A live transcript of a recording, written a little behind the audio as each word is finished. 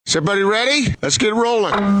Is everybody ready? Let's get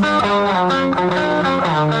rolling.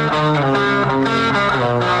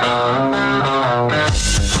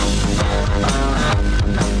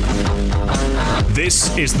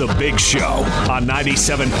 This is The Big Show on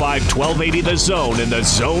 97.5, 1280 The Zone and The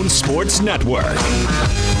Zone Sports Network.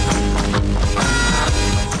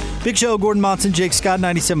 Big Show, Gordon Monson, Jake Scott,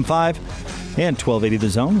 97.5 and 1280 The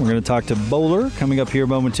Zone. We're going to talk to Bowler coming up here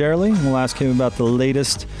momentarily. We'll ask him about the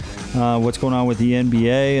latest, what's going on with the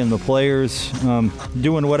NBA and the players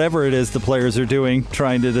doing whatever it is the players are doing,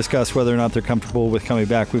 trying to discuss whether or not they're comfortable with coming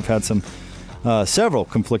back. We've had several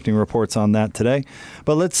conflicting reports on that today.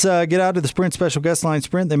 But let's get out to the Sprint special guest line.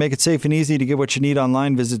 Sprint, they make it safe and easy to get what you need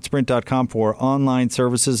online. Visit sprint.com for online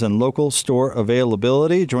services and local store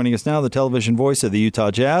availability. Joining us now, the television voice of the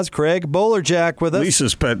Utah Jazz, Craig Bolerjack with us.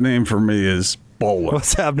 Lisa's pet name for me is Bowler.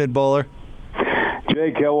 What's happening, Bowler?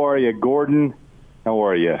 Jake, how are you? Gordon, how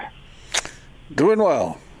are you? Doing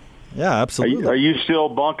well. Yeah, absolutely. Are you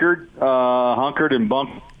still hunkered and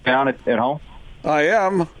bunked down at home? I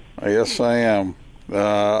am. Yes, I am.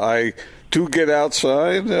 I do get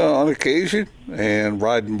outside on occasion and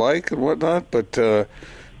ride and bike and whatnot, but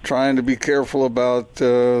trying to be careful about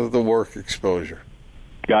the work exposure.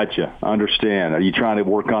 Gotcha. Understand. Are you trying to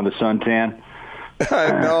work on the suntan?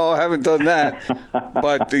 No, I haven't done that.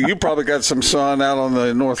 But you probably got some sun out on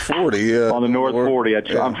the North 40. On the North 40.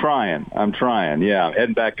 I'm trying. Yeah, I'm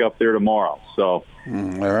heading back up there tomorrow. So, all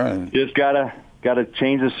right. Just got to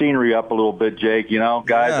change the scenery up a little bit, Jake. You know,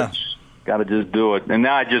 guys, got to just do it. And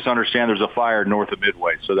now I just understand there's a fire north of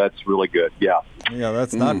Midway, so that's really good. Yeah. Yeah,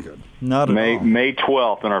 that's not good. Not at all. May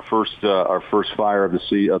 12th, and our first fire of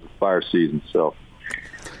the fire season. So.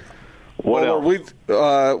 What else?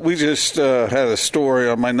 We just had a story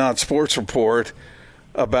on my Not Sports Report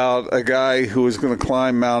about a guy who was going to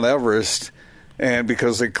climb Mount Everest, and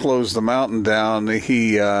because they closed the mountain down,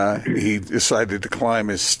 he decided to climb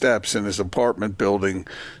his steps in his apartment building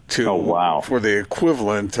for the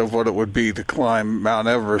equivalent of what it would be to climb Mount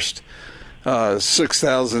Everest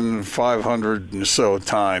 6,500 and so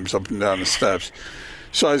times up and down the steps.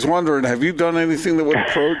 So I was wondering, have you done anything that would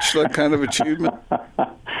approach that kind of achievement?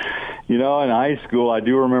 You know, in high school, I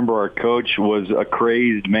do remember our coach was a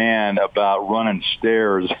crazed man about running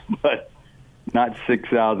stairs, but not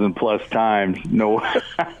 6,000 plus times. No,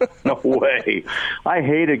 no way. I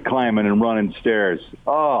hated climbing and running stairs.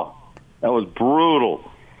 Oh, that was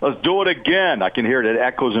brutal. Let's do it again. I can hear it. It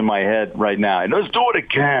echoes in my head right now. And let's do it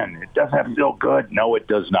again. It doesn't feel good. No, it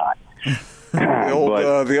does not.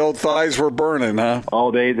 The old thighs were burning, huh?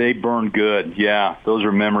 Oh, they burn good. Yeah, those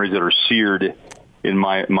are memories that are seared in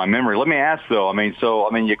my memory. Let me ask, though.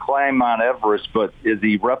 You climb Mount Everest, but is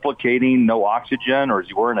he replicating no oxygen, or is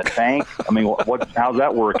he wearing a tank? I mean, how's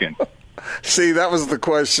that working? See, that was the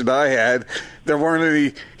question I had. There weren't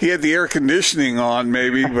any. He had the air conditioning on,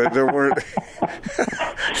 maybe, but there weren't,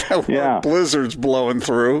 blizzards blowing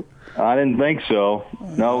through. I didn't think so.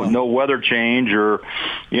 No weather change, or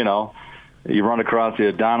you run across the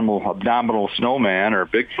abdominal snowman or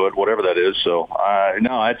Bigfoot, whatever that is. So,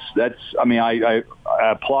 no, that's. I mean, I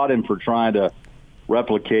applaud him for trying to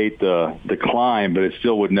replicate the climb, but it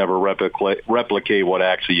still would never replicate what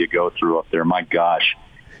actually you go through up there. My gosh,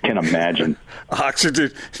 can imagine.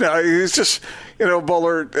 Oxygen. No, he's just,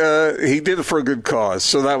 Bowler. He did it for a good cause.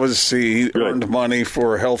 So that was he earned money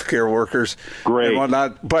for healthcare workers, great, and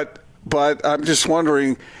whatnot. But I'm just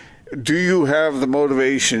wondering. Do you have the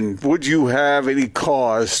motivation? Would you have any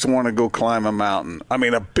cause to want to go climb a mountain? I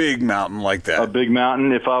mean, a big mountain like that. A big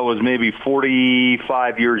mountain. If I was maybe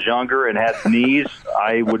 45 years younger and had knees,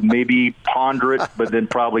 I would maybe ponder it, but then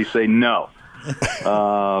probably say no.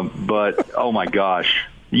 But, oh, my gosh,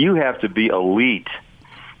 you have to be elite.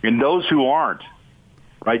 And those who aren't,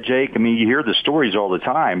 right, Jake? I mean, you hear the stories all the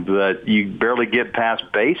time that you barely get past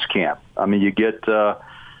base camp. I mean, you get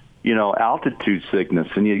altitude sickness,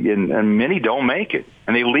 and many don't make it,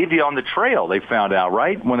 and they leave you on the trail. They found out,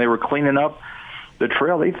 right, when they were cleaning up the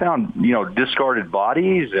trail, they found discarded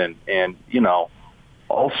bodies and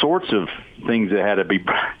all sorts of things that had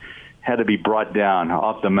to be brought down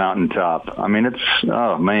off the mountaintop. I mean, it's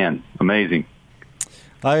amazing.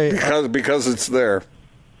 Because it's there.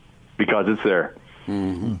 Because it's there.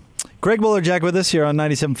 Mm-hmm. Craig Bolerjack with us here on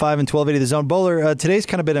 97.5 and 1280 The Zone. Bowler, today's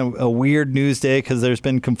kind of been a weird news day because there's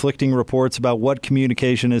been conflicting reports about what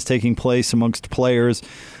communication is taking place amongst players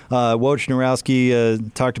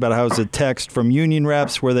Wojnarowski talked about how it was a text from union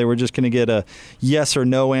reps where they were just going to get a yes or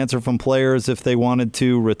no answer from players if they wanted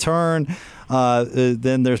to return.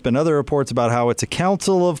 Then there's been other reports about how it's a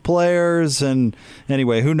council of players. And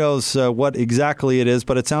anyway, who knows what exactly it is,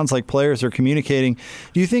 but it sounds like players are communicating.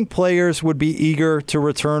 Do you think players would be eager to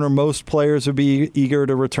return, or most players would be eager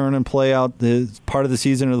to return and play out the part of the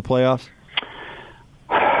season or the playoffs?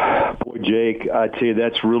 Boy, Jake, I tell you,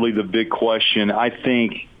 that's really the big question. I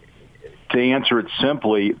think to answer it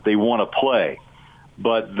simply, they want to play.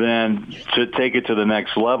 But then to take it to the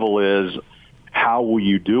next level is, how will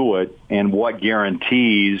you do it, and what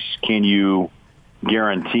guarantees can you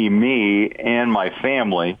guarantee me and my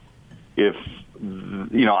family if,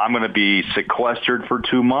 I'm going to be sequestered for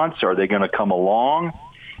 2 months? Are they going to come along?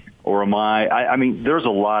 Or am I mean, there's a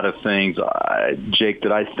lot of things, Jake,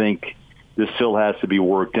 that I think this still has to be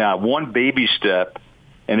worked out. One baby step,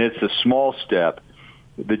 and it's a small step.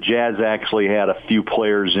 The Jazz actually had a few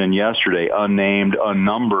players in yesterday, unnamed,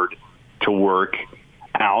 unnumbered, to work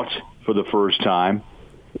out for the first time.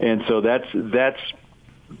 And so that's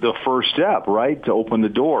the first step, right, to open the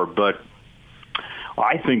door. But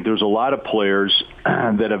I think there's a lot of players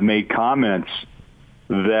that have made comments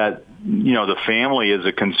that, the family is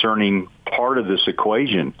a concerning part of this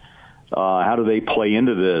equation. How do they play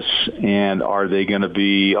into this? And are they going to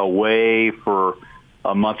be away for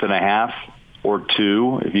a month and a half or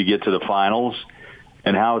two if you get to the finals?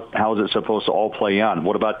 And how is it supposed to all play out?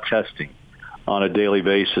 What about testing on a daily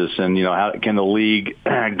basis? And, how can the league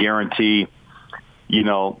guarantee,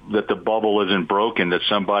 that the bubble isn't broken, that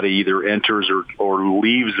somebody either enters or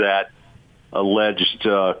leaves that alleged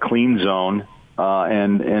clean zone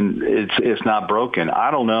and it's not broken?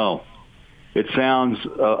 I don't know. It sounds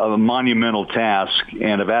a monumental task,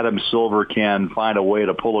 and if Adam Silver can find a way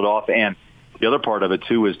to pull it off, and the other part of it,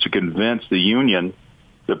 too, is to convince the union,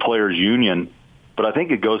 the players' union. But I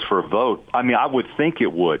think it goes for a vote. I mean, I would think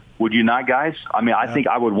it would. Would you not, guys? I mean, I think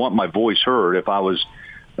I would want my voice heard if I was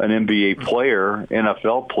an NBA player,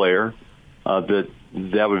 NFL player,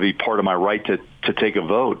 that would be part of my right to take a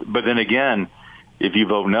vote. But then again, if you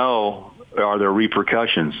vote no, are there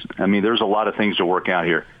repercussions? I mean, there's a lot of things to work out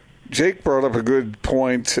here. Jake brought up a good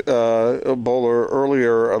point, Bowler,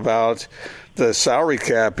 earlier about the salary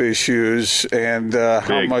cap issues and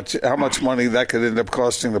how much money that could end up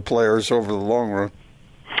costing the players over the long run.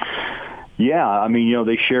 Yeah, I mean,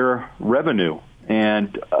 they share revenue,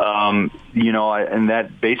 and and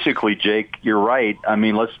that basically, Jake, you're right. I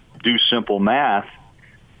mean, let's do simple math.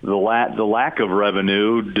 The lack of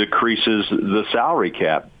revenue decreases the salary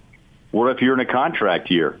cap. What if you're in a contract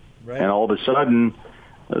year, and all of a sudden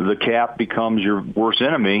the cap becomes your worst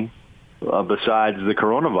enemy besides the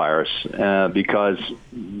coronavirus, because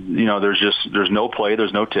there's no play,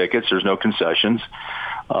 there's no tickets, there's no concessions.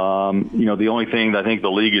 The only thing I think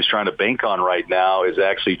the league is trying to bank on right now is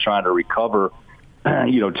actually trying to recover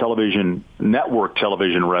network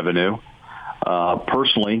television revenue.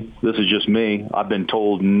 Personally, this is just me. I've been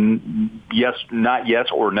told yes, not yes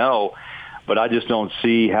or no, but I just don't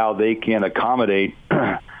see how they can accommodate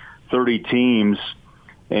 30 teams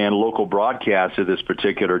and local broadcasts at this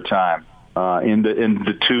particular time. In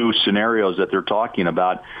the two scenarios that they're talking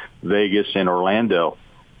about, Vegas and Orlando,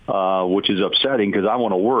 which is upsetting because I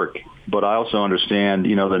want to work, but I also understand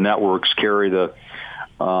the networks carry the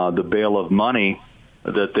bail of money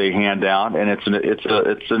that they hand out, and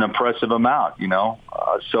it's an impressive amount,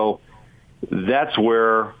 so that's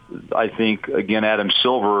where I think again Adam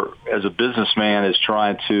Silver as a businessman is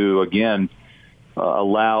trying to again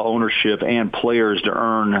allow ownership and players to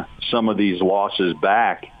earn some of these losses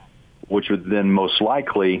back, which would then most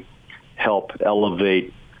likely help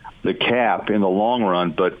elevate the cap in the long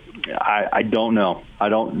run. But I don't know.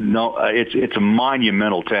 It's a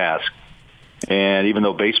monumental task. And even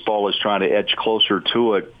though baseball is trying to edge closer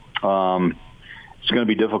to it, it's going to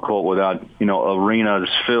be difficult without, arenas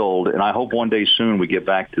filled. And I hope one day soon we get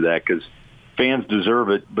back to that because fans deserve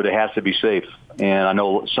it, but it has to be safe. And I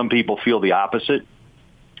know some people feel the opposite,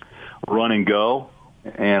 run and go.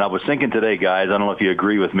 And I was thinking today, guys, I don't know if you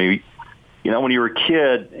agree with me, when you're a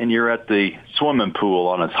kid and you're at the swimming pool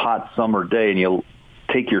on a hot summer day and you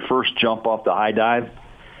take your first jump off the high dive,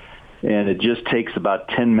 and it just takes about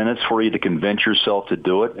 10 minutes for you to convince yourself to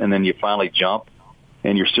do it, and then you finally jump,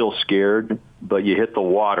 and you're still scared, but you hit the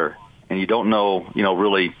water, and you don't know,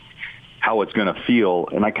 really how it's going to feel.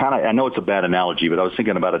 And I know it's a bad analogy, but I was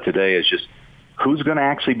thinking about it today as just who's going to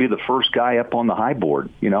actually be the first guy up on the high board?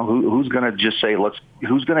 Who's going to just say,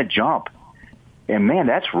 who's going to jump? And, man,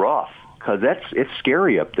 that's rough because it's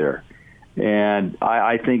scary up there. And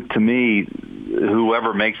I think, to me,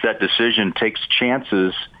 whoever makes that decision takes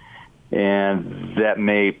chances And that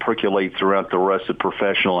may percolate throughout the rest of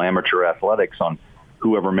professional amateur athletics on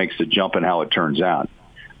whoever makes the jump and how it turns out.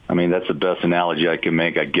 I mean, that's the best analogy I can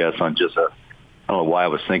make, I guess, on just I don't know why I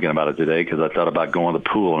was thinking about it today, because I thought about going to the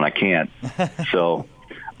pool and I can't. So,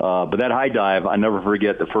 but that high dive, I never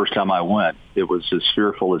forget the first time I went. It was as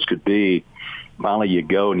fearful as could be. Finally, you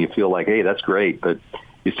go and you feel like, hey, that's great, but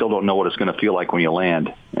you still don't know what it's going to feel like when you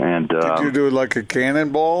land. And did you do it like a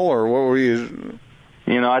cannonball, or what were you?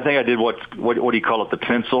 I think I did what do you call it? The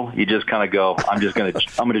pencil. You just kind of go, I'm just going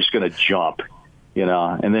to jump.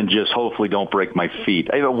 And then just hopefully don't break my feet.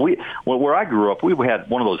 Where I grew up, we had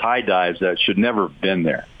one of those high dives that should never have been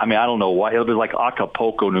there. I mean, I don't know why. It was like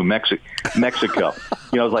Acapulco, New Mexico.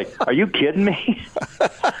 I was like, are you kidding me?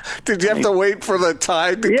 Did you have to wait for the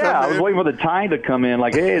tide to come in? Yeah, I was waiting for the tide to come in.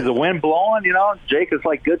 Like, hey, is the wind blowing? Jake is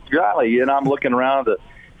like, good golly. I'm looking around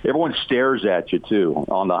everyone stares at you, too,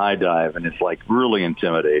 on the high dive, and it's, like, really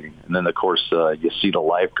intimidating. And then, of course, you see the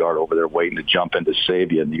lifeguard over there waiting to jump in to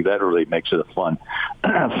save you, and that really makes it a fun,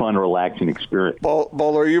 relaxing experience.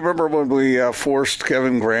 Bowler, you remember when we forced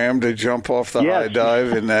Kevin Graham to jump off the high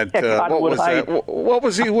dive? And that, what was that? What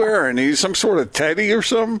was he wearing? He's some sort of teddy or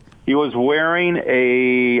something? He was wearing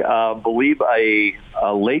I believe a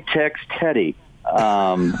latex teddy.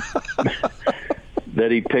 That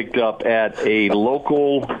he picked up at a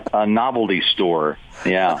local novelty store.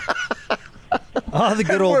 Yeah. Oh, the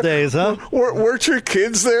good old days, huh? Weren't your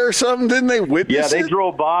kids there or something? Didn't they witness it? Yeah, they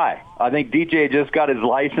drove by. I think DJ just got his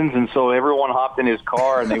license, and so everyone hopped in his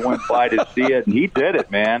car, and they went by to see it, and he did it,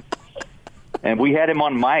 man. And we had him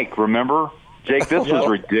on mic, remember? Jake, this was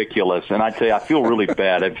ridiculous, and I tell you, I feel really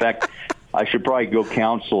bad. In fact, I should probably go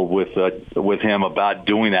counsel with him about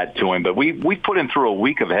doing that to him. But we put him through a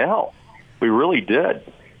week of hell. We really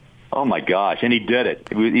did. Oh my gosh! And he did it.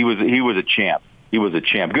 He was a champ. He was a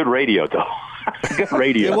champ. Good radio, though. Good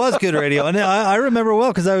radio. It was good radio, and I remember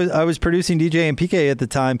well because I was producing DJ and PK at the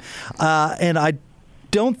time, and I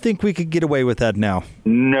don't think we could get away with that now.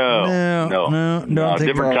 No.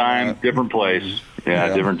 Different time, different place.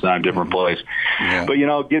 Yeah, different time, different place. Yeah. But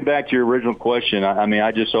get back to your original question. I mean,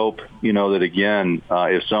 I just hope that again,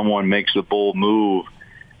 if someone makes a bold move,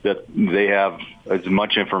 that they have as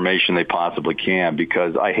much information they possibly can,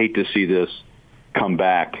 because I hate to see this come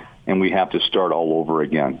back and we have to start all over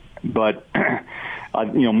again. But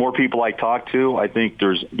more people I talk to, I think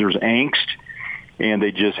there's angst, and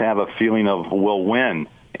they just have a feeling of we'll win,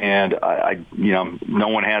 and no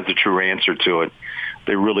one has the true answer to it.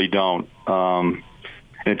 They really don't,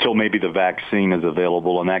 until maybe the vaccine is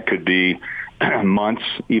available, and that could be months,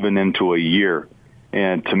 even into a year.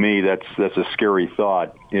 And to me, that's a scary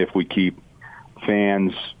thought if we keep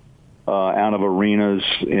fans out of arenas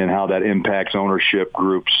and how that impacts ownership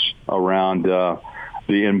groups around the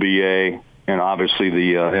NBA and obviously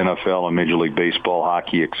the NFL and Major League Baseball,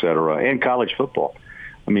 hockey, et cetera, and college football.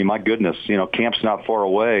 I mean, my goodness, camp's not far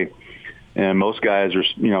away, and most guys are,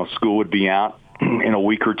 school would be out in a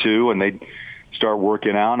week or two, and they'd start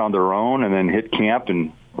working out on their own and then hit camp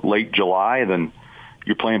in late July, then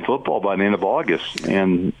you're playing football by the end of August,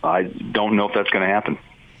 and I don't know if that's going to happen.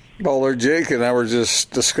 Bowler, Jake and I were just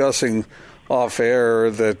discussing off air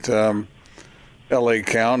that L.A.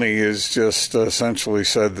 County has just essentially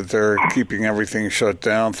said that they're keeping everything shut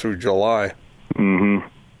down through July. Mm-hmm.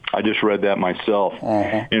 I just read that myself.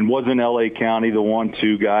 Uh-huh. And wasn't L.A. County the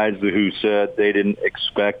two guys who said they didn't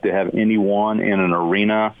expect to have anyone in an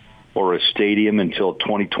arena or a stadium until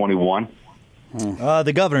 2021?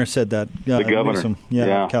 The governor said that. The governor, Newsom,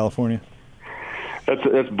 California.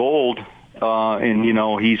 That's bold,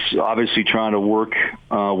 and he's obviously trying to work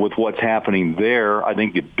with what's happening there. I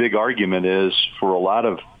think the big argument is for a lot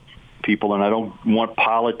of people, and I don't want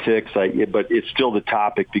politics, but it's still the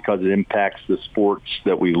topic because it impacts the sports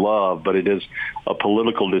that we love. But it is a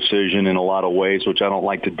political decision in a lot of ways, which I don't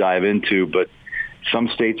like to dive into. But some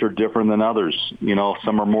states are different than others.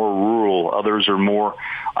 Some are more rural. Others are more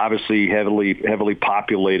obviously heavily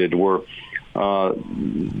populated, where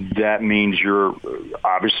that means you're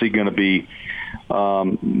obviously going to be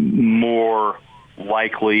more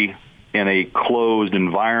likely in a closed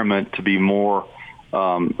environment to be more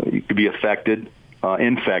you could be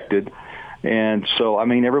infected. And so, I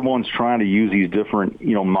mean, everyone's trying to use these different,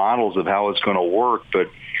 models of how it's going to work. But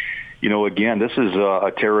again, this is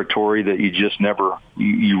a territory that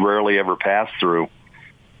you rarely ever pass through.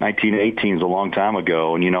 1918 is a long time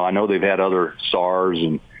ago, and I know they've had other SARS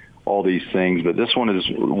and all these things, but this one is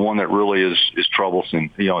one that really is troublesome.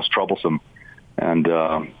 It's troublesome, and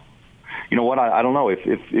you know what? I don't know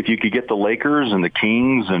if you could get the Lakers and the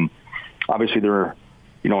Kings, and obviously they're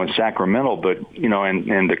in Sacramento, but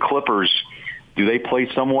and the Clippers Do they play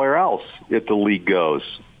somewhere else if the league goes?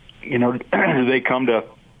 Do they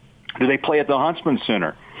play at the Huntsman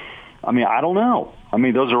Center? I mean, I don't know. I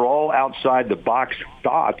mean, those are all outside the box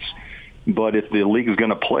thoughts. But if the league is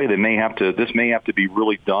going to play, this may have to be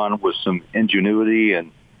really done with some ingenuity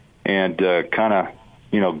and kind of,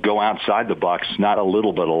 go outside the box, not a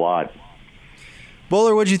little, but a lot.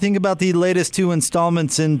 Bowler, what did you think about the latest 2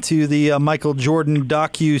 installments into the Michael Jordan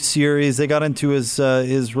docu-series? They got into his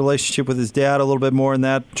relationship with his dad a little bit more in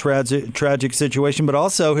that tragic situation, but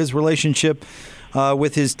also his relationship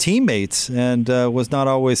with his teammates, and was not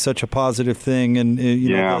always such a positive thing, and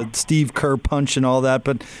the Steve Kerr punch and all that.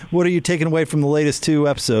 But what are you taking away from the latest 2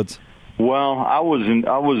 episodes? Well, I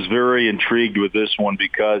was very intrigued with this one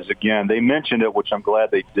because, again, they mentioned it, which I'm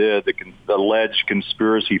glad they did, the alleged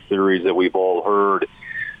conspiracy theories that we've all heard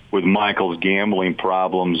with Michael's gambling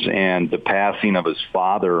problems and the passing of his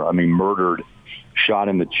father, murdered, shot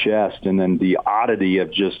in the chest, and then the oddity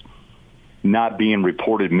of just not being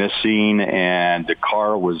reported missing, and the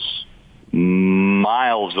car was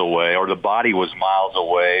miles away, or the body was miles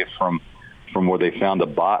away from where they found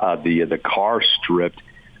the car stripped.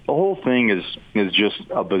 The whole thing is just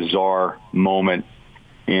a bizarre moment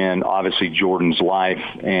in, obviously, Jordan's life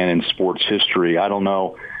and in sports history. I don't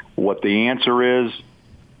know what the answer is,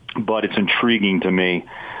 but it's intriguing to me.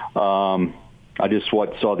 I just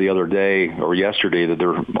saw the other day or yesterday that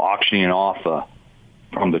they're auctioning off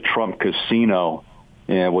from the Trump Casino.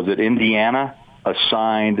 Was it Indiana? A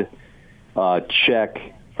signed check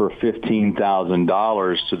for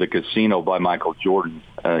 $15,000 to the casino by Michael Jordan.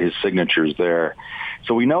 His signature's there.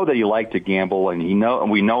 So we know that he liked to gamble, and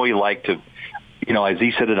we know he liked to, as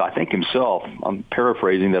he said it, I think himself, I'm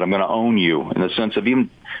paraphrasing, that I'm going to own you, in the sense of even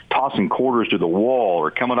tossing quarters to the wall or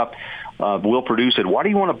coming up. Will Perdue said, "Why do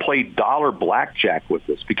you want to play dollar blackjack with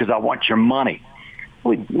us?" Because I want your money.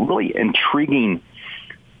 Really, really intriguing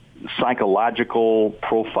psychological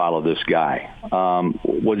profile of this guy.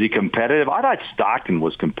 Was he competitive? I thought Stockton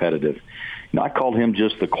was competitive. I called him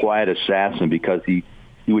just the quiet assassin because he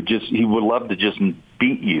would love to just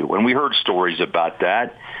beat you, and we heard stories about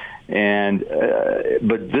that. And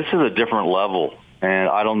but this is a different level, and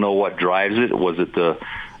I don't know what drives it. Was it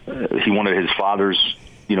he wanted his father's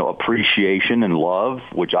appreciation and love,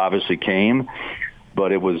 which obviously came,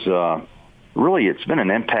 but it was really, it's been an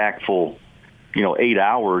impactful 8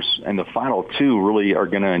 hours, and the final 2 really are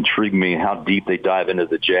going to intrigue me how deep they dive into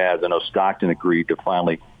the Jazz. I know Stockton agreed to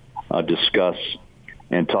finally discuss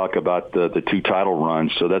and talk about the 2 title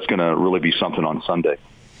runs, so that's going to really be something on Sunday.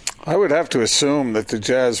 I would have to assume that the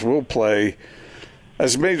Jazz will play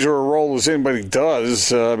as major a role as anybody does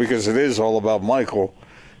because it is all about Michael.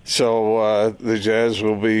 So the Jazz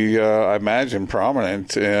will be, I imagine,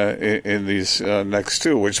 prominent in these next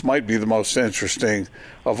 2, which might be the most interesting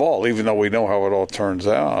of all, even though we know how it all turns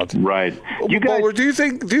out. Right. Bowler, do you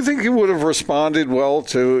think he would have responded well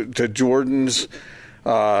to Jordan's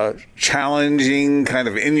challenging, kind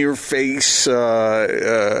of in-your-face,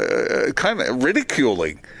 kind of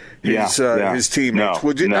ridiculing his teammates?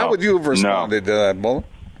 No, how would you have responded to that, Bowler?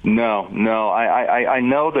 No. I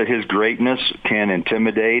know that his greatness can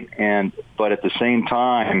intimidate, but at the same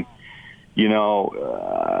time,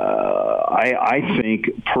 I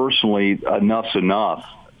think personally enough's enough,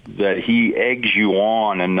 that he eggs you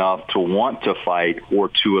on enough to want to fight or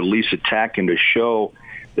to at least attack and to show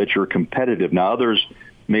that you're competitive. Now, others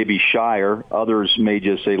may be shyer. Others may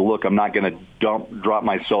just say, look, I'm not going to drop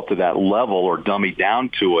myself to that level or dummy down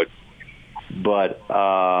to it. But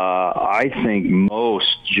I think most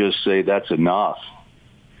just say that's enough.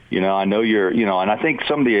 I know and I think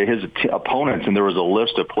some of his opponents, and there was a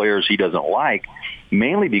list of players he doesn't like,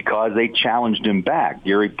 mainly because they challenged him back.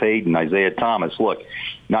 Gary Payton, Isaiah Thomas. Look,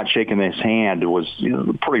 not shaking his hand was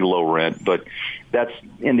pretty low rent, but that's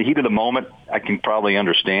in the heat of the moment. I can probably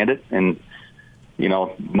understand it, and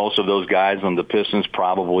most of those guys on the Pistons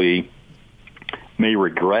probably may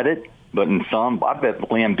regret it. But in some, I bet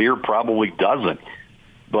Lambeer probably doesn't.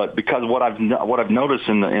 But because what I've noticed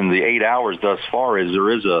in the 8 hours thus far is there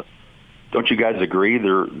is a, don't you guys agree?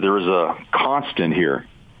 There is a constant here,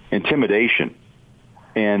 intimidation,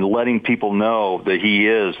 and letting people know that he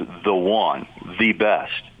is the one, the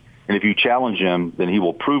best. And if you challenge him, then he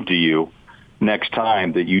will prove to you next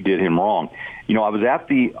time that you did him wrong. I was at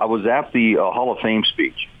the Hall of Fame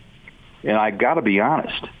speech, and I got to be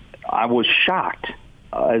honest, I was shocked.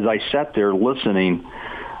 As I sat there listening,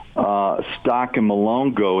 Stock and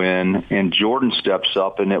Malone go in, and Jordan steps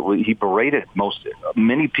up, and he berated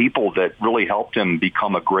many people that really helped him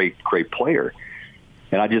become a great player.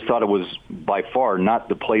 And I just thought it was by far not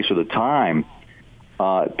the place or the time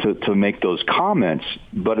to make those comments.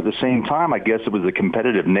 But at the same time, I guess it was the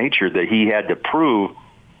competitive nature that he had to prove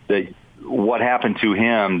that what happened to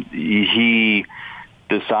him, he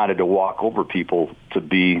decided to walk over people to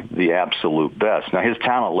be the absolute best. Now, his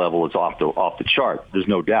talent level is off the chart. There's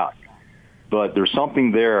no doubt. But there's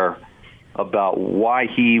something there about why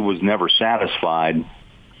he was never satisfied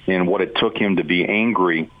and what it took him to be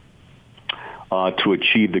angry to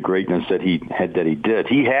achieve the greatness that he did.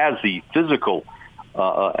 He has the physical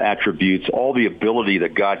attributes, all the ability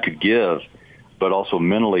that God could give, but also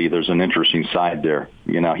mentally there's an interesting side there.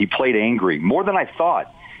 You know, he played angry more than I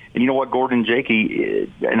thought. And you know what, Gordon, Jakey,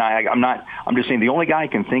 and I'm just saying the only guy I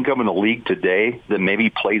can think of in the league today that maybe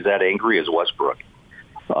plays that angry is Westbrook.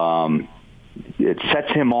 It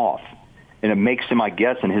sets him off, and it makes him, I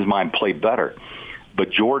guess, in his mind, play better.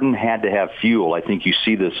 But Jordan had to have fuel. I think you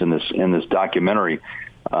see this in this documentary,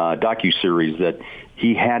 docuseries, that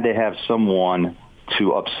he had to have someone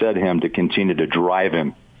to upset him to continue to drive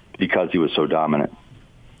him because he was so dominant.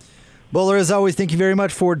 Bowler, as always, thank you very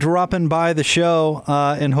much for dropping by the show,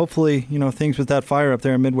 and hopefully, things with that fire up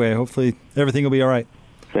there in Midway, hopefully everything will be all right.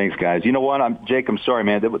 Thanks, guys. You know what, Jake, I'm sorry,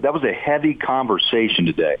 man. That was a heavy conversation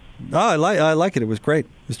today. Oh, I like it. It was great.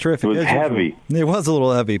 It was terrific. It was heavy. It was a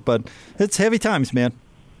little heavy, but it's heavy times, man.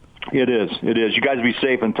 It is. You guys be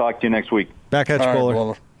safe and talk to you next week. Back at you,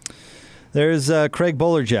 Bowler. There's Craig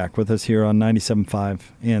Bolerjack with us here on 97.5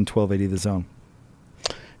 and 1280 The Zone.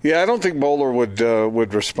 Yeah, I don't think Bowler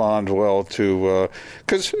would respond well to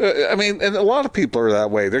because and a lot of people are that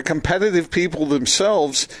way. They're competitive people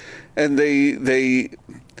themselves, and they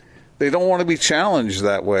don't want to be challenged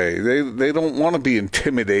that way. They don't want to be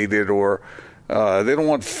intimidated or they don't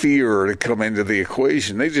want fear to come into the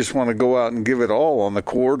equation. They just want to go out and give it all on the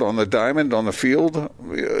court, on the diamond, on the field.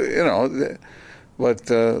 But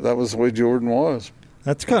that was the way Jordan was.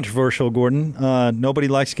 That's controversial, Gordon. Nobody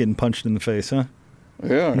likes getting punched in the face, huh?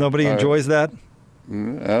 Yeah. Nobody enjoys that?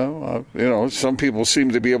 Some people seem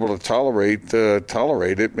to be able to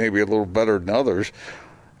tolerate it maybe a little better than others.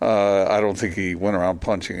 I don't think he went around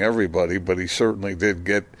punching everybody, but he certainly did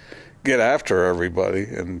get after everybody.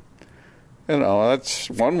 And, that's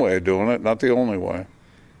one way of doing it, not the only way.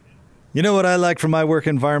 You know what I like from my work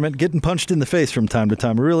environment? Getting punched in the face from time to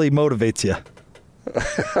time really motivates you.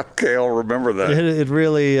 Okay, I'll remember that. It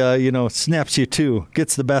really, snaps you too,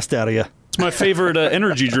 gets the best out of you. It's my favorite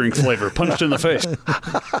energy drink flavor, punched in the face.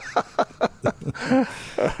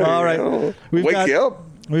 All right. Wake you up.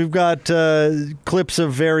 We've got clips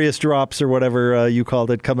of various drops or whatever you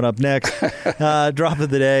called it coming up next. Drop of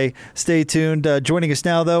the day. Stay tuned. Joining us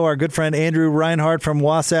now, though, our good friend Andrew Reinhardt from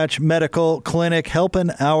Wasatch Medical Clinic,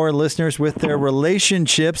 helping our listeners with their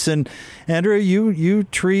relationships. And Andrew,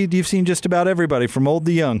 you've seen just about everybody from old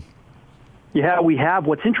to young. Yeah, we have.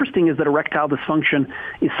 What's interesting is that erectile dysfunction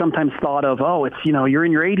is sometimes thought of, it's, you're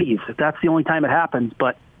in your 80s. That's the only time it happens.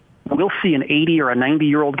 But we'll see an 80 or a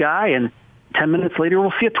 90-year-old guy, and 10 minutes later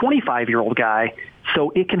we'll see a 25-year-old guy. So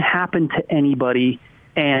it can happen to anybody.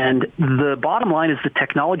 And the bottom line is the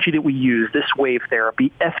technology that we use, this wave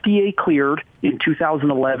therapy, FDA cleared in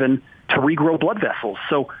 2011 to regrow blood vessels.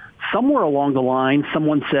 So somewhere along the line,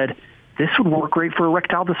 someone said, this would work great for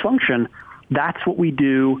erectile dysfunction. That's what we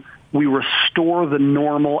do. We restore the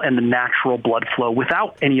normal and the natural blood flow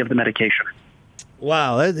without any of the medication.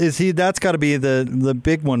 Wow, that's got to be the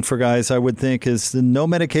big one for guys, I would think, is no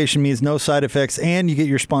medication means no side effects, and you get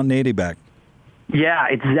your spontaneity back. Yeah,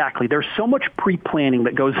 exactly. There's so much pre-planning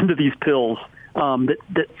that goes into these pills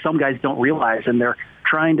that some guys don't realize, and they're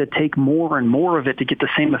trying to take more and more of it to get the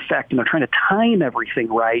same effect, and they're trying to time everything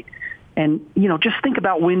right. And, just think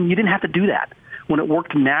about when you didn't have to do that, when it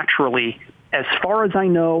worked naturally. As far as I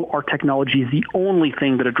know, our technology is the only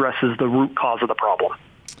thing that addresses the root cause of the problem.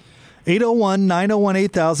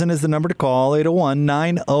 801-901-8000 is the number to call.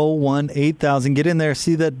 801-901-8000. Get in there,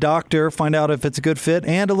 see that doctor, find out if it's a good fit,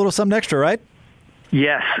 and a little something extra, right?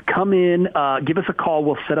 Yes. Come in, give us a call.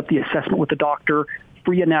 We'll set up the assessment with the doctor,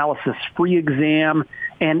 free analysis, free exam,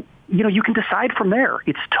 and you can decide from there.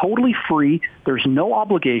 It's totally free. There's no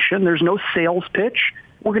obligation. There's no sales pitch.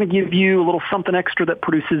 We're going to give you a little something extra that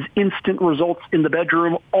produces instant results in the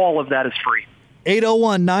bedroom. All of that is free.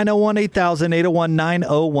 801-901-8000,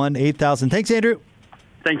 801-901-8000. Thanks, Andrew.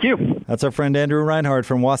 Thank you. That's our friend Andrew Reinhardt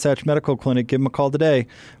from Wasatch Medical Clinic. Give him a call today.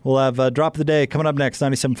 We'll have Drop of the Day coming up next,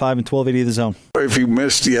 97.5 and 1280 The Zone. If you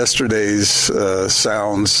missed yesterday's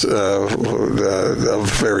sounds of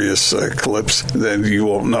various clips, then you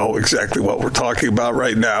won't know exactly what we're talking about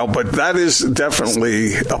right now. But that is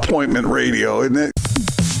definitely appointment radio, isn't it?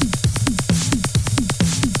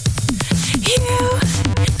 You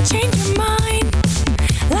change your mind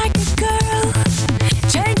like a girl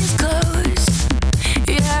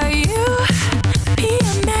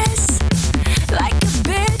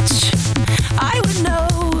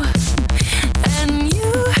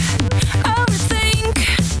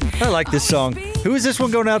like this song. Who is this one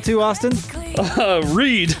going out to, Austin?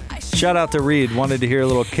 Reed. Shout out to Reed. Wanted to hear a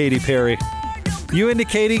little Katy Perry. You into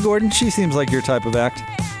Katy, Gordon? She seems like your type of act.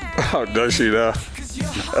 Oh, does she now?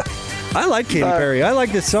 I like Katy Perry. I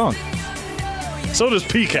like this song. So does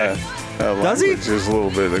PK. Does he? Just a little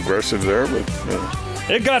bit aggressive there, but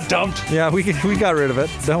It got dumped. Yeah, we got rid of it.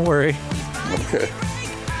 Don't worry. okay.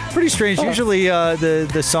 Pretty strange. Usually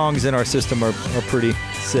the songs in our system are pretty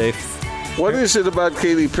safe. What is it about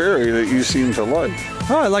Katy Perry that you seem to like?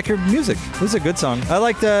 Oh, I like her music. This is a good song. I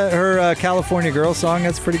like her California Girl song.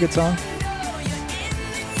 That's a pretty good song.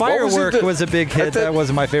 Firework was a big hit. That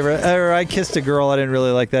wasn't my favorite. Or I Kissed a Girl. I didn't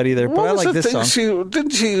really like that either. But I like this song.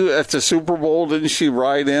 Didn't she at the Super Bowl? Didn't she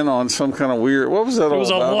ride in on some kind of weird? What was that all about? It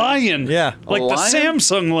was a lion. Yeah, like the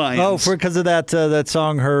Samsung lions. Oh, because of that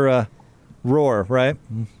song, her Roar, right?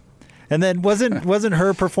 And then wasn't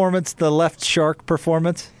her performance the Left Shark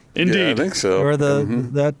performance? Indeed, yeah, I think so. Or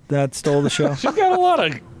that stole the show. She's got a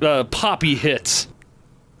lot of poppy hits.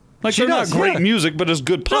 Like they're not great music, but it's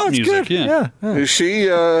good pop music. Good. Yeah. Is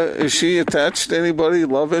she attached to anybody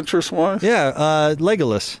love interest wise? Yeah,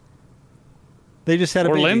 Legolas. They just had a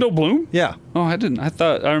Orlando baby. Bloom? Yeah. Oh, I didn't.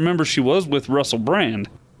 I remember she was with Russell Brand.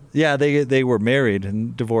 Yeah, they were married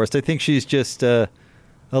and divorced. I think she's just a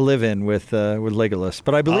live-in with Legolas.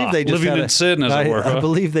 But I believe they just living had in sin, as it were. I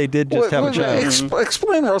believe they did just have a child.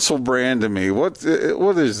 Explain Russell Brand to me. What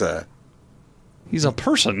is that? He's a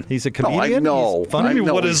person. He's a comedian. I know. He's funny. I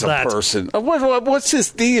mean, what he's is that? A person. What's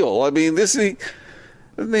his deal? I mean, doesn't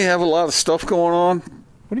he have a lot of stuff going on?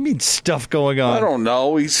 What do you mean stuff going on? I don't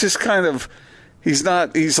know. He's just kind of. He's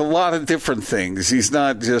a lot of different things. He's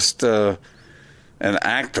not just an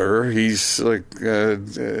actor. He's like I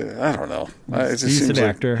don't know. He's an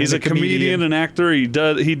actor. He's a comedian, an actor. He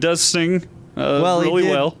does sing. Really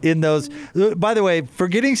well in those. By the way,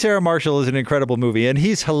 Forgetting Sarah Marshall is an incredible movie, and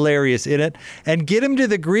he's hilarious in it. And Get Him to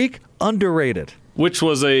the Greek, underrated. Which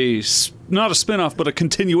was not a spinoff, but a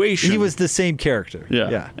continuation. He was the same character.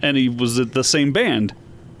 Yeah. And he was at the same band.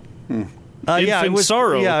 Infant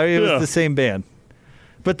Sorrow. Yeah, it was the same band.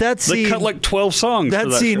 But that scene, they cut like 12 songs.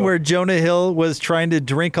 That scene show. where Jonah Hill was trying to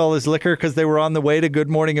drink all his liquor because they were on the way to Good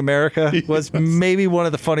Morning America was maybe one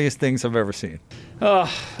of the funniest things I've ever seen.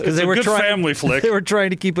 Because they were good family flick. They were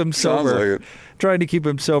trying to keep him sober. Like trying to keep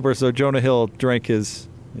him sober, so Jonah Hill drank his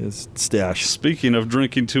stash. Speaking of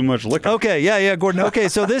drinking too much liquor. Okay, yeah, Gordon. Okay,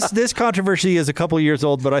 so this controversy is a couple years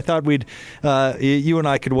old, but I thought you and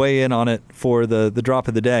I could weigh in on it for the drop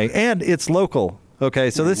of the day, and it's local.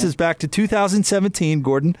 Okay, so this is back to 2017,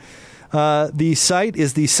 Gordon. The site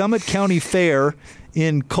is the Summit County Fair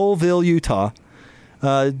in Colville, Utah.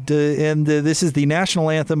 This is the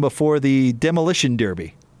national anthem before the Demolition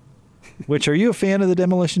Derby. Which, are you a fan of the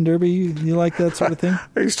Demolition Derby? You like that sort of thing?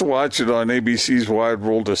 I used to watch it on ABC's Wide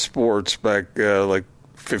World of Sports back like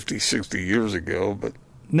 50, 60 years ago. But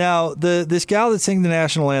now, this gal that sang the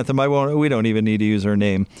national anthem, we don't even need to use her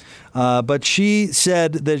name, but she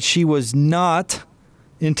said that she was not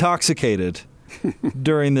intoxicated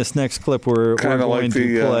during this next clip we're going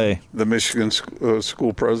to play. The Michigan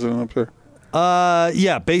school president up there?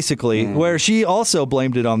 Yeah, basically, where she also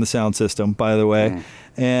blamed it on the sound system, by the way,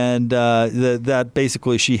 and that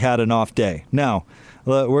basically she had an off day. Now,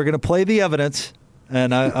 we're going to play the evidence,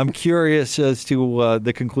 and I'm curious as to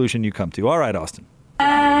the conclusion you come to. All right, Austin.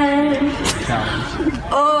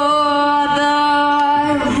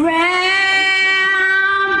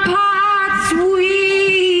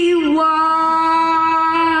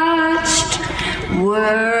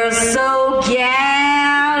 We're so gallantly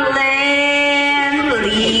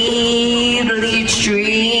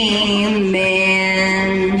streaming,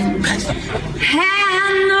 and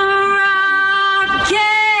the rocket's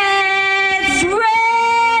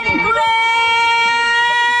red glare,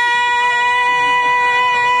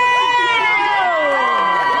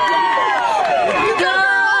 the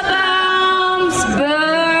bombs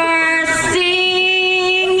bursting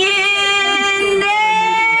in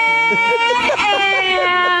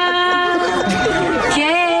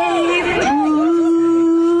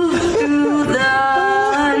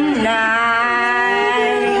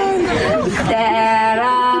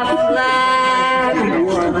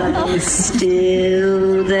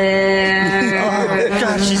still there. Oh,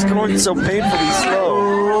 gosh, she's going so painfully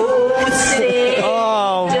slow.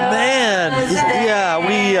 Oh, man.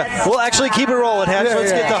 Yeah, we'll actually keep it rolling, Hatch.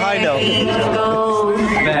 Let's get the high note.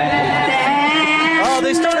 Oh,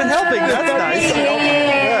 they started helping. That's nice.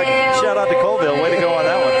 Yeah, shout out to Colville. Way to go on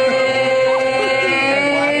that one.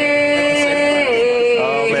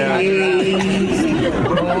 Oh, man.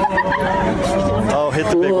 Oh, hit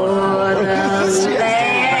the big one.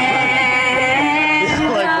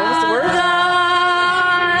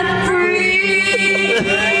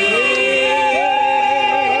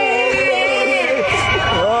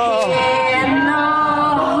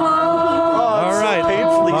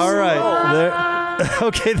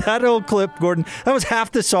 Okay, that old clip, Gordon, that was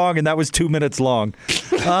half the song, and that was 2 minutes long.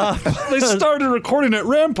 They started recording at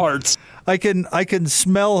Ramparts. I can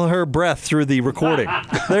smell her breath through the recording.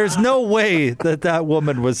 There's no way that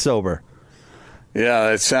woman was sober. Yeah,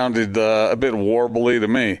 it sounded a bit warbly to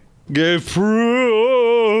me. Gave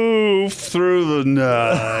proof through the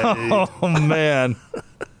night. Oh, man.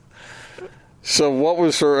 So what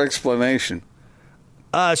was her explanation?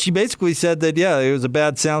 She basically said that, yeah, it was a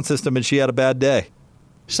bad sound system and she had a bad day.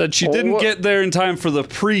 Said she didn't get there in time for the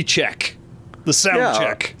pre-check, the sound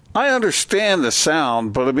check. I understand the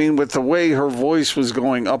sound, but I mean, with the way her voice was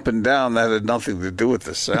going up and down, that had nothing to do with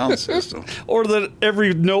the sound system. Or that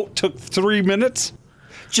every note took 3 minutes.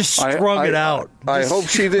 Just strung it out. I hope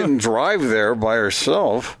she didn't drive there by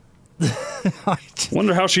herself.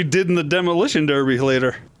 Wonder how she did in the demolition derby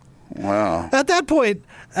later. Wow. At that point,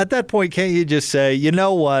 can't you just say, you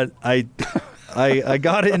know what? I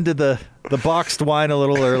got into the boxed wine a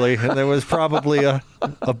little early, and it was probably a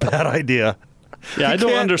bad idea. Yeah, I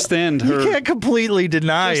don't understand her. You can't completely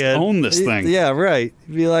deny Just it. own this thing. Yeah, right.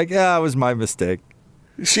 Be like, yeah, it was my mistake.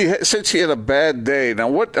 She said she had a bad day. Now,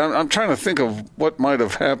 I'm trying to think of what might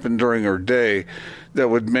have happened during her day that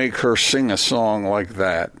would make her sing a song like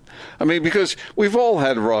that. I mean, because we've all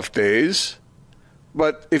had rough days,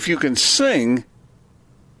 but if you can sing,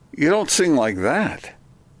 you don't sing like that.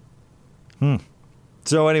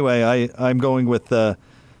 So anyway, I'm going with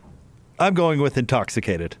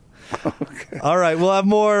intoxicated. Okay. All right, we'll have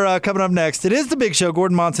more coming up next. It is The Big Show.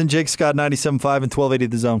 Gordon Monson, Jake Scott, 97.5 and 1280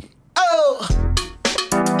 The Zone.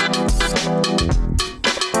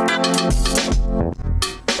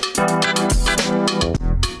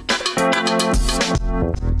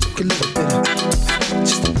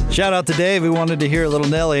 Shout out to Dave. We wanted to hear a little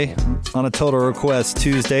Nelly on a Total Request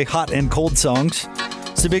Tuesday. Hot and cold songs.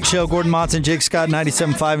 It's The Big Show. Gordon Monson, Jake Scott,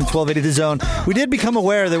 97.5 and 1280 The Zone. We did become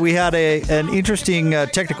aware that we had an interesting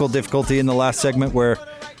technical difficulty in the last segment where,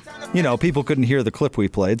 people couldn't hear the clip we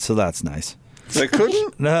played, so that's nice. They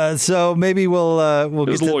couldn't? So maybe we'll it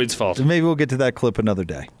was Lloyd's fault. Maybe we'll get to that clip another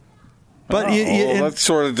day. But that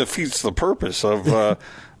sort of defeats the purpose of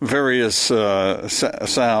various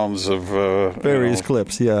sounds of various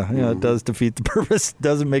clips. Yeah, it does defeat the purpose.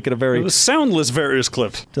 Doesn't make it a very soundless various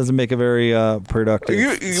clips. Doesn't make a very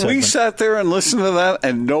productive. We sat there and listened to that,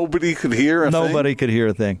 and nobody could hear a thing. Nobody could hear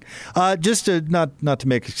a thing. Just to not to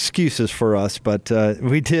make excuses for us, but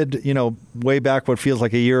we did. Way back, what feels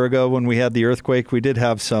like a year ago, when we had the earthquake, we did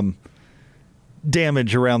have some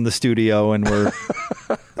damage around the studio, and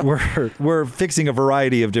we're fixing a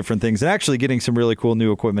variety of different things and actually getting some really cool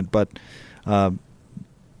new equipment. But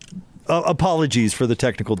apologies for the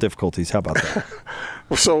technical difficulties. How about that?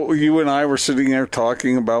 So you and I were sitting there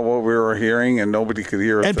talking about what we were hearing, and nobody could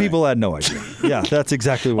hear a and thing. People had no idea. Yeah, that's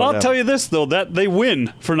exactly what I'll tell you this, though, that they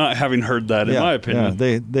win for not having heard that, in my opinion.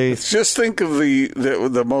 Yeah, they just think of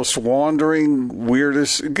the most wandering,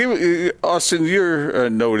 weirdest. Austin, you're a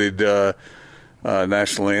noted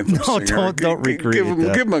national anthem singer. Don't recreate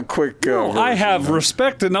that. Give him a quick I have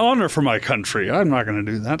respect and honor for my country. I'm not going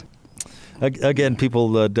to do that. Again,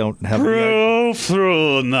 people don't have Proof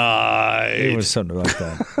through the night. It was something like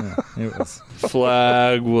that. Yeah, it was.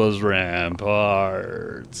 Flag was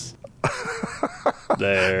ramparts.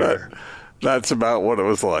 There. That's about what it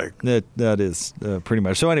was like. That is pretty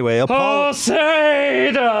much. So anyway,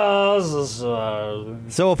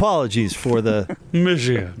 so apologies for the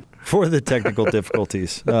Michigan. For the technical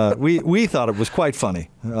difficulties. We thought it was quite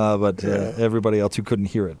funny, but everybody else who couldn't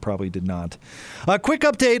hear it probably did not. A quick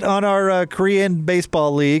update on our Korean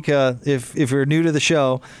Baseball League. If you're new to the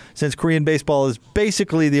show, since Korean baseball is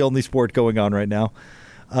basically the only sport going on right now,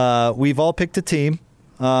 we've all picked a team.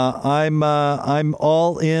 I'm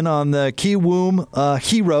all in on the Kiwoom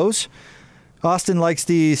Heroes. Austin likes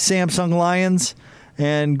the Samsung Lions,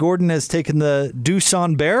 and Gordon has taken the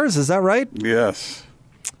Doosan Bears. Is that right? Yes.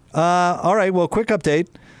 All right, well, quick update.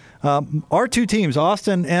 Our two teams,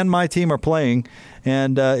 Austin and my team, are playing,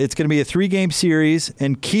 and it's going to be a 3-game series,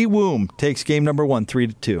 and Kiwoom takes game number 1,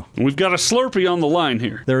 3-2. We've got a Slurpee on the line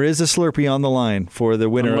here. There is a Slurpee on the line for the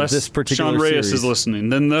winner of this particular Sean Reyes series. is listening,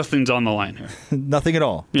 then nothing's on the line here. Nothing at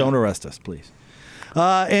all. Yeah. Don't arrest us, please.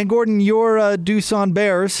 And Gordon, your Doosan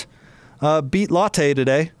Bears beat Latte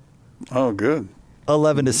today. Oh, good.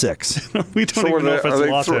 11-6. We don't even know if it's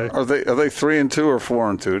Latte. Are they 3-2 or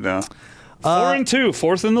 4-2 now? 4-2,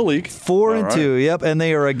 fourth in the league. 4-2, yep. And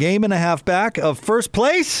they are a game and a half back of first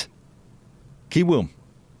place, Kiwoom.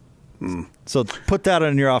 So put that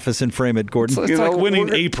in your office and frame it, Gordon. It's like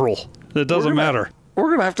winning April. It doesn't matter.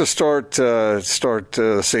 We're going to have to start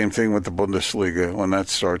the same thing with the Bundesliga when that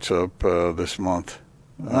starts up this month.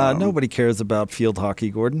 Nobody cares about field hockey,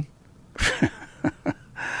 Gordon.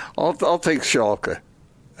 I'll take Schalke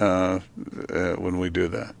when we do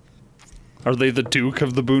that. Are they the Duke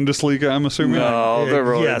of the Bundesliga, I'm assuming? No, they're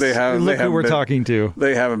really, yes. they haven't. Look they who we're haven't been, talking to.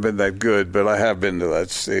 They haven't been that good, but I have been to that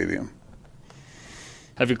stadium.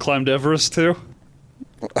 Have you climbed Everest, too?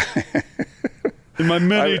 In my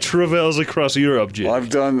many travels across Europe, Jim. Well, I've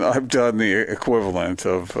done the equivalent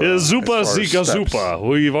of Zupa, as far as Zika, steps. Zupa.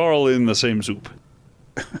 We're all in the same soup.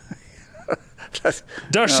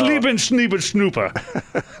 Der Schlieben, Schnieben, Schnooper.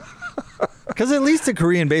 Because at least the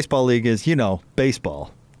Korean Baseball League is,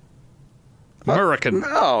 baseball. American.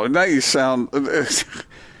 No, now you sound.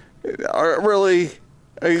 Really?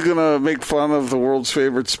 Are you going to make fun of the world's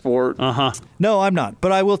favorite sport? Uh-huh. No, I'm not.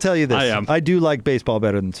 But I will tell you this. I am. I do like baseball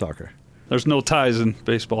better than soccer. There's no ties in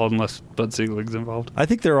baseball unless Bud Selig's involved. I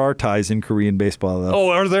think there are ties in Korean baseball, though. Oh,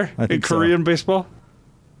 are there? I think in Korean so. baseball?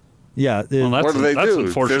 Yeah. Well, What do they that's do?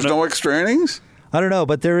 unfortunate. There's no extra innings? I don't know,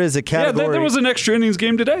 but there is a Yeah, category. there was an extra innings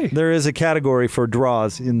game today. There is a category for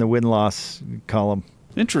draws in the win-loss column.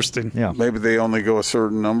 Interesting. Yeah. Maybe they only go a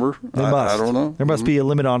certain number. They must. I don't know. There must be a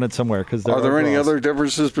limit on it somewhere. Are there any other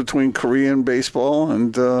differences between Korean baseball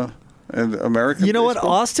and American? You know what?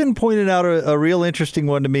 baseball? Austin pointed out a real interesting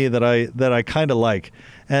one to me that I kind of like,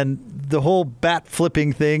 and the whole bat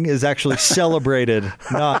flipping thing is actually celebrated,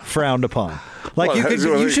 not frowned upon. Like What,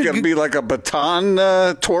 you should going to be like a baton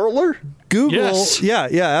twirler? Google. Yes. Yeah,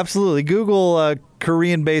 absolutely. Google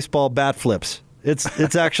Korean baseball bat flips.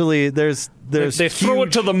 It's actually there's They throw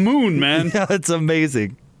it to the moon, man. Yeah, it's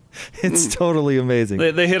amazing. It's totally amazing.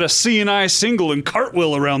 They hit a C&I single and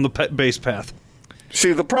cartwheel around the base path.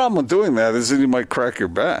 See, the problem with doing that is that you might crack your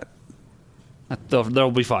bat. They'll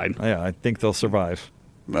be fine. Yeah, I think they'll survive.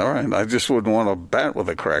 All right, I just wouldn't want a bat with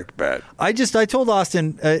a cracked bat. I told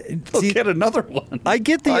Austin. See, Get another one. I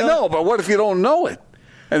get the. I know, but what if you don't know it?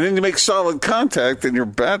 And then you make solid contact and your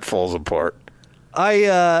bat falls apart.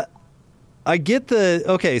 I get the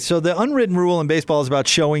okay. So the unwritten rule in baseball is about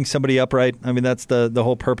showing somebody upright. I mean, that's the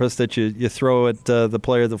whole purpose that you throw at the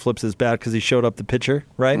player that flips his bat because he showed up the pitcher,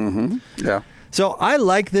 right? Mm-hmm. Yeah. So I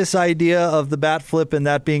like this idea of the bat flip and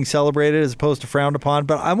that being celebrated as opposed to frowned upon.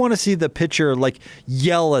 But I want to see the pitcher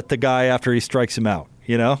yell at the guy after he strikes him out.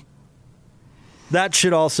 That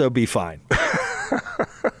should also be fine.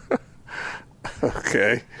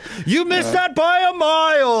 Okay. You missed that by a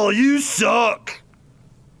mile. You suck.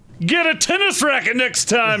 Get a tennis racket next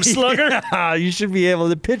time, slugger. Yeah, you should be able.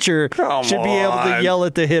 The pitcher Come should be able to on. yell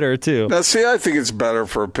at the hitter too. Now, see, I think it's better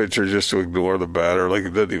for a pitcher just to ignore the batter, like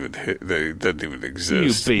it doesn't even You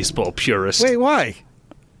exist. baseball purist. Wait, why?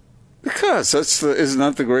 Because isn't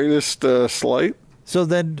that the greatest slight? So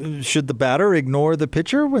then, should the batter ignore the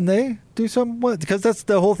pitcher when they do something? Because that's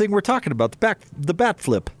the whole thing we're talking about, the bat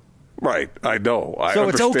flip. Right, I know. So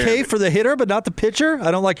it's understand okay it. for the hitter, but not the pitcher?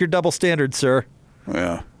 I don't like your double standard, sir.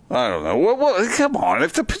 Yeah, I don't know. Well, come on.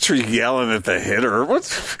 If the pitcher's yelling at the hitter, what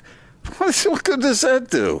good does that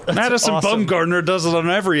do? Madison awesome. Bumgarner does it on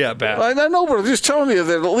every at-bat. I know, but I'm just telling you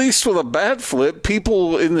that at least with a bat flip,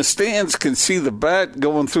 people in the stands can see the bat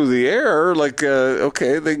going through the air.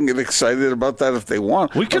 Okay, they can get excited about that if they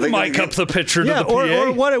want. We can Are they gonna mic get- up the pitcher Yeah, to the PA.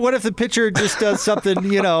 or what if the pitcher just does something,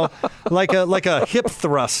 like a hip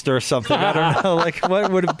thrust or something? I don't know. Like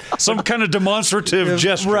what would Some kind of demonstrative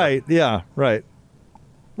gesture. Right? Yeah, right.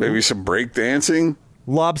 Maybe some break dancing.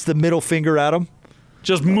 Lobs the middle finger at him.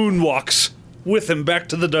 Just moonwalks with him back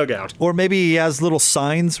to the dugout. Or maybe he has little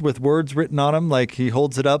signs with words written on them, like he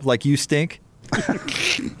holds it up, like "You stink."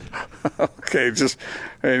 Okay,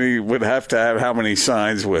 and he would have to have how many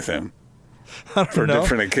signs with him I don't for know.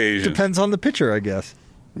 different occasions. Depends on the pitcher, I guess.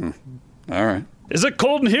 All right. Is it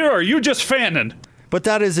cold in here, or are you just fanning? But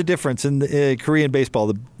that is a difference in Korean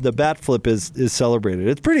baseball. The bat flip is celebrated.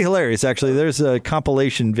 It's pretty hilarious, actually. There's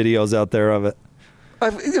compilation videos out there of it. I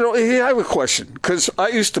have a question because I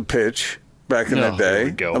used to pitch back in the Here we day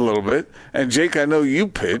go. a little bit, and Jake, I know you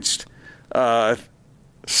pitched. Sluggo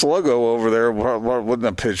over there wasn't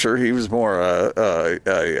a pitcher; he was more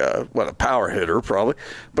a power hitter probably.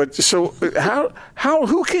 But so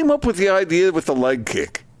who came up with the idea with the leg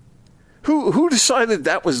kick? Who decided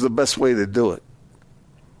that was the best way to do it?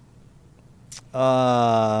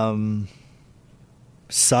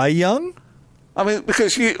 Cy Young? I mean,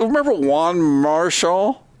 because you remember Juan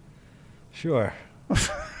Marshall? Sure.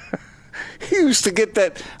 He used to get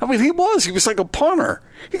that. I mean, he was like a punter.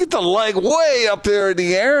 He get the leg way up there in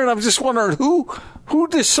the air, and I'm just wondering who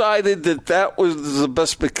decided that was the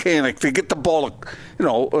best mechanic to get the ball,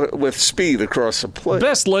 with speed across the plate.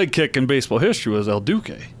 Best leg kick in baseball history was El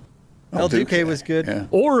Duque. El Duque was good. Yeah.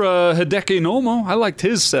 Or Hideki Nomo. I liked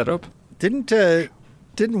his setup. Didn't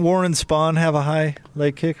Didn't Warren Spahn have a high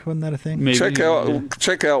leg kick? Wasn't that a thing? Maybe. Check out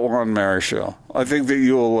Juan Marichal. I think that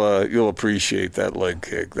you'll appreciate that leg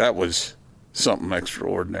kick. That was something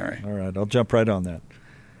extraordinary. All right, I'll jump right on that.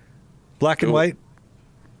 Black and white?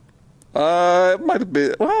 It might have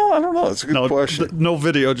been. Well, I don't know. It's a good question. No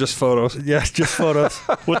video, just photos. Yeah, just photos.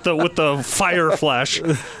 with the fire flash.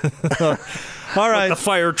 All right. The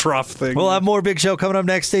fire trough thing. We'll have more Big Show coming up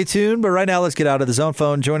next. Stay tuned. But right now, let's get out of the zone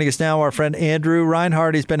phone. Joining us now, our friend Andrew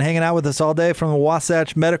Reinhardt. He's been hanging out with us all day from the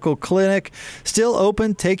Wasatch Medical Clinic. Still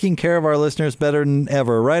open, taking care of our listeners better than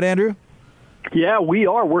ever. Right, Andrew? Yeah, we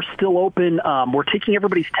are. We're still open. We're taking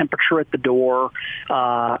everybody's temperature at the door.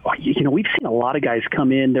 We've seen a lot of guys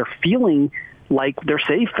come in. They're feeling like they're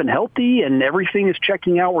safe and healthy, and everything is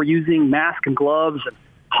checking out. We're using masks and gloves and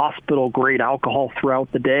hospital-grade alcohol throughout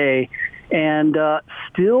the day, and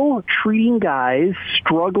still treating guys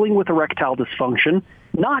struggling with erectile dysfunction,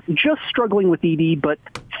 not just struggling with ED, but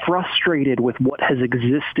frustrated with what has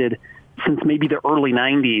existed since maybe the early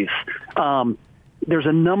 90s. There's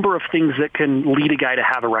a number of things that can lead a guy to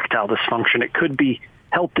have erectile dysfunction. It could be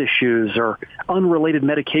health issues or unrelated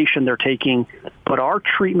medication they're taking, but our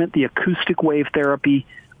treatment, the acoustic wave therapy,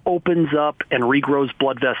 opens up and regrows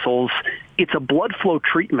blood vessels. It's a blood flow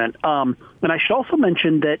treatment. And I should also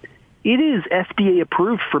mention that it is FDA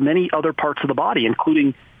approved for many other parts of the body,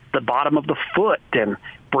 including the bottom of the foot and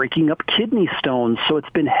breaking up kidney stones. So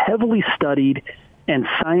it's been heavily studied and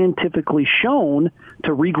scientifically shown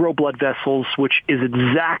to regrow blood vessels, which is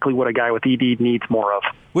exactly what a guy with ED needs more of.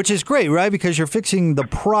 Which is great, right? Because you're fixing the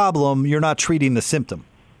problem, you're not treating the symptom.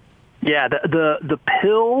 Yeah, the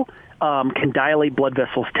pill can dilate blood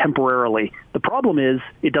vessels temporarily. The problem is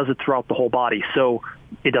it does it throughout the whole body. So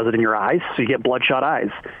it does it in your eyes, so you get bloodshot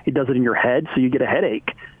eyes. It does it in your head, so you get a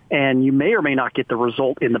headache. And you may or may not get the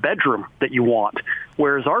result in the bedroom that you want.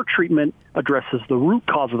 Whereas our treatment addresses the root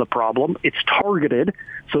cause of the problem. It's targeted,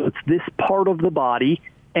 so it's this part of the body.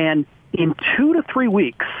 And in 2 to 3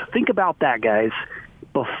 weeks, think about that, guys.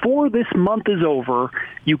 Before this month is over,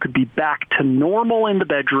 you could be back to normal in the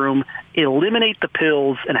bedroom, eliminate the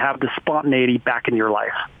pills, and have the spontaneity back in your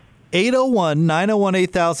life.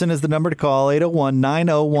 801-901-8000 is the number to call,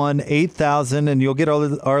 801-901-8000, and you'll get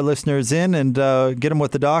all our listeners in and get them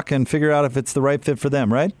with the doc and figure out if it's the right fit for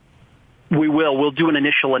them, right? We will. We'll do an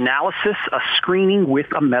initial analysis, a screening with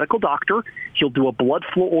a medical doctor. He'll do a blood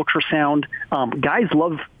flow ultrasound. Guys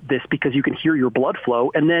love this because you can hear your blood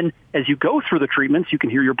flow, and then as you go through the treatments, you can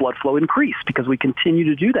hear your blood flow increase because we continue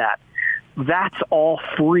to do that. That's all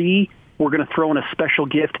free. We're going to throw in a special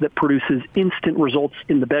gift that produces instant results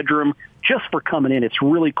in the bedroom just for coming in. It's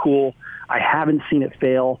really cool. I haven't seen it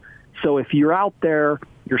fail. So if you're out there,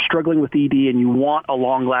 you're struggling with ED, and you want a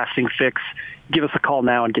long-lasting fix, give us a call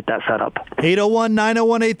now and get that set up.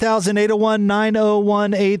 801-901-8000,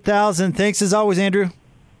 801-901-8000. Thanks as always, Andrew.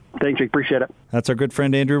 Thanks, Jake. Appreciate it. That's our good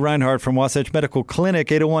friend Andrew Reinhardt from Wasatch Medical Clinic,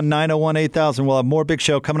 801-901-8000. We'll have more Big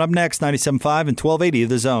Show coming up next, 97.5 and 1280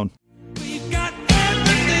 The Zone.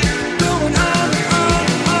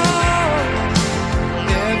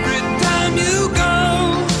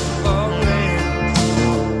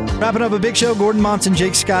 Wrapping up a Big Show, Gordon Monson,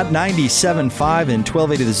 Jake Scott, 97.5 and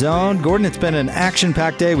 1280 The Zone. Gordon, it's been an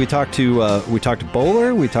action-packed day. We talked to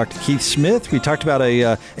Boler, we talked to Keith Smith, we talked about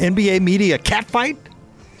a NBA media catfight.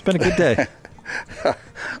 It's been a good day.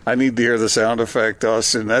 I need to hear the sound effect,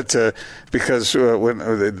 Austin. That's because when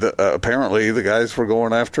apparently the guys were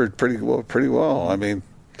going after it pretty well. I mean,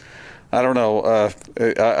 I don't know. I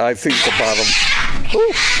think the bottom.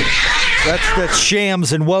 That's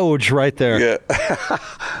Shams and Woj right there. Yeah.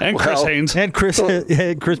 And Chris Haynes. And Chris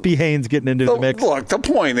B. Haynes getting into the mix. Look, the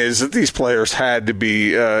point is that these players had to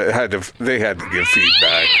be had to give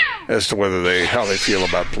feedback as to how they feel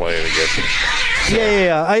about playing against them. So.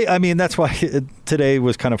 Yeah. I mean, that's why today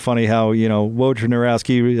was kind of funny how,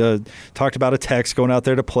 Wojnarowski talked about a text going out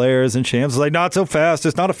there to players, and Shams was like, not so fast.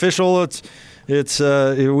 It's not official. It's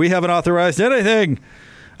we haven't authorized anything.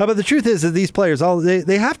 But the truth is that these players,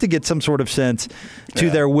 they have to get some sort of sense to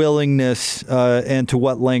their willingness and to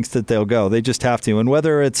what lengths that they'll go. They just have to. And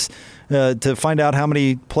whether it's to find out how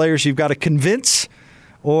many players you've got to convince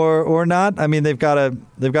or not, I mean, they've got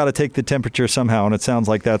to take the temperature somehow, and it sounds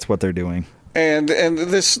like that's what they're doing. And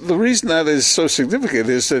the reason that is so significant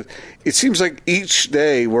is that it seems like each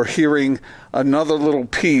day we're hearing another little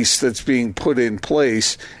piece that's being put in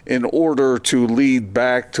place in order to lead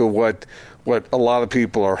back to what a lot of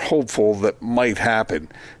people are hopeful that might happen.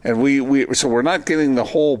 And so we're not getting the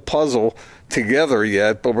whole puzzle together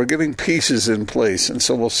yet, but we're getting pieces in place. And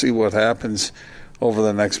so we'll see what happens over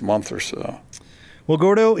the next month or so. Well,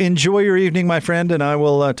 Gordo, enjoy your evening, my friend, and I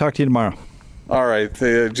will talk to you tomorrow. All right.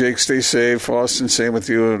 Jake, stay safe. Austin, same with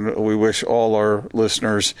you. And we wish all our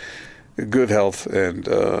listeners good health and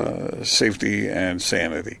safety and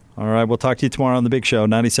sanity. All right. We'll talk to you tomorrow on The Big Show,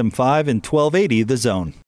 97.5 and 1280 The Zone.